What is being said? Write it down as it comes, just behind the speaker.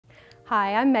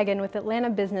Hi, I'm Megan with Atlanta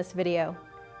Business Video.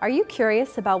 Are you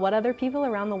curious about what other people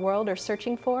around the world are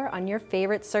searching for on your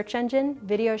favorite search engine,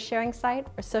 video sharing site,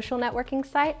 or social networking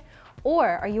site? Or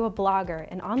are you a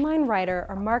blogger, an online writer,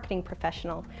 or marketing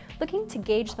professional looking to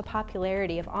gauge the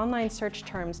popularity of online search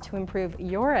terms to improve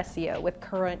your SEO with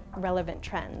current relevant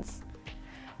trends?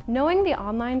 Knowing the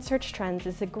online search trends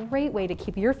is a great way to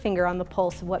keep your finger on the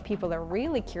pulse of what people are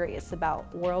really curious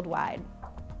about worldwide.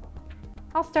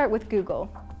 I'll start with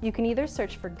Google. You can either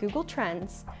search for Google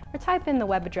Trends or type in the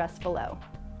web address below.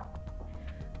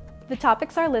 The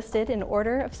topics are listed in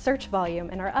order of search volume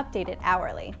and are updated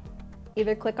hourly.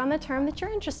 Either click on the term that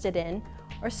you're interested in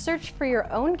or search for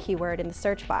your own keyword in the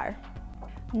search bar.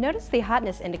 Notice the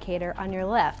hotness indicator on your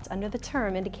left under the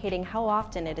term indicating how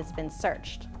often it has been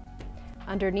searched.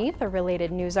 Underneath are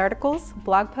related news articles,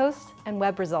 blog posts, and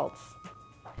web results.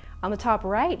 On the top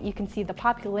right, you can see the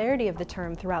popularity of the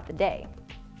term throughout the day.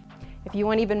 If you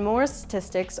want even more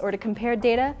statistics or to compare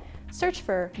data, search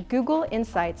for Google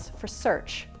Insights for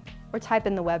search or type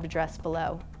in the web address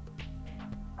below.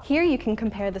 Here you can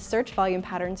compare the search volume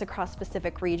patterns across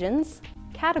specific regions,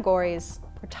 categories,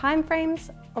 or time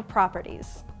frames or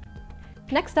properties.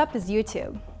 Next up is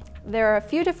YouTube. There are a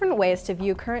few different ways to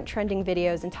view current trending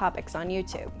videos and topics on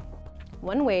YouTube.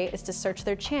 One way is to search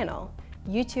their channel,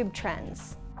 YouTube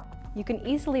Trends. You can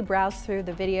easily browse through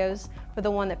the videos for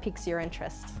the one that piques your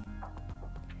interest.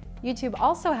 YouTube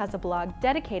also has a blog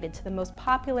dedicated to the most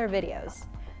popular videos.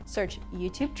 Search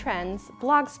YouTube Trends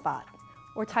Blogspot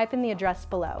or type in the address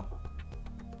below.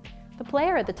 The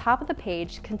player at the top of the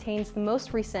page contains the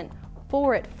most recent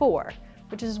 4 at 4,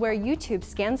 which is where YouTube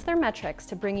scans their metrics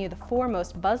to bring you the 4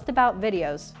 most buzzed about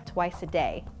videos twice a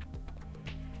day.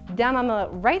 Down on the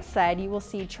right side, you will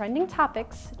see trending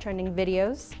topics, trending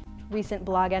videos, recent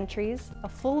blog entries, a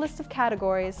full list of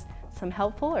categories, some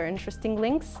helpful or interesting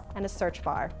links, and a search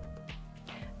bar.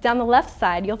 Down the left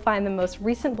side, you'll find the most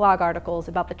recent blog articles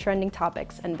about the trending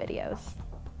topics and videos.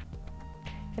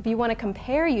 If you want to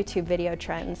compare YouTube video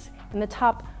trends, in the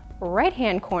top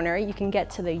right-hand corner, you can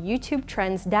get to the YouTube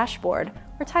Trends dashboard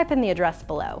or type in the address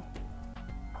below.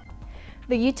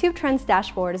 The YouTube Trends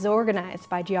dashboard is organized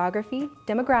by geography,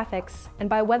 demographics, and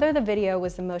by whether the video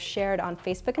was the most shared on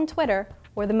Facebook and Twitter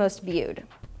or the most viewed.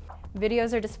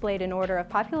 Videos are displayed in order of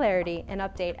popularity and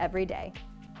update every day.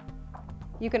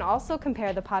 You can also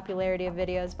compare the popularity of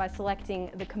videos by selecting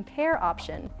the Compare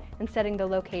option and setting the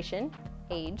location,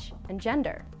 age, and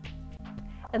gender.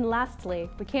 And lastly,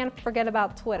 we can't forget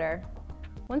about Twitter.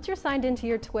 Once you're signed into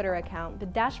your Twitter account, the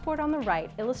dashboard on the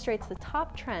right illustrates the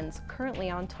top trends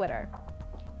currently on Twitter.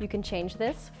 You can change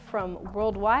this from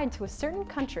worldwide to a certain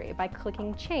country by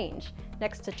clicking Change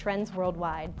next to Trends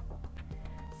Worldwide.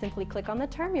 Simply click on the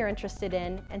term you're interested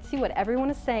in and see what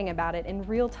everyone is saying about it in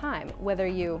real time, whether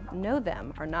you know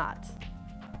them or not.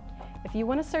 If you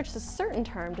want to search a certain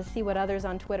term to see what others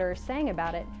on Twitter are saying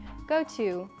about it, go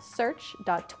to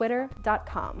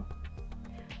search.twitter.com.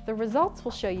 The results will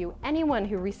show you anyone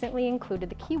who recently included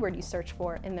the keyword you search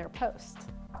for in their post.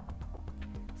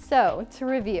 So, to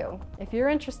review, if you're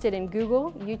interested in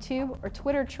Google, YouTube, or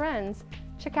Twitter trends,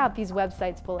 check out these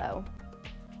websites below.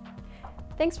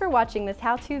 Thanks for watching this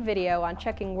how-to video on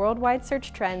checking worldwide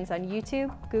search trends on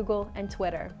YouTube, Google, and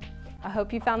Twitter. I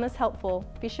hope you found this helpful.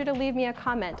 Be sure to leave me a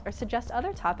comment or suggest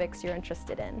other topics you're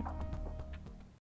interested in.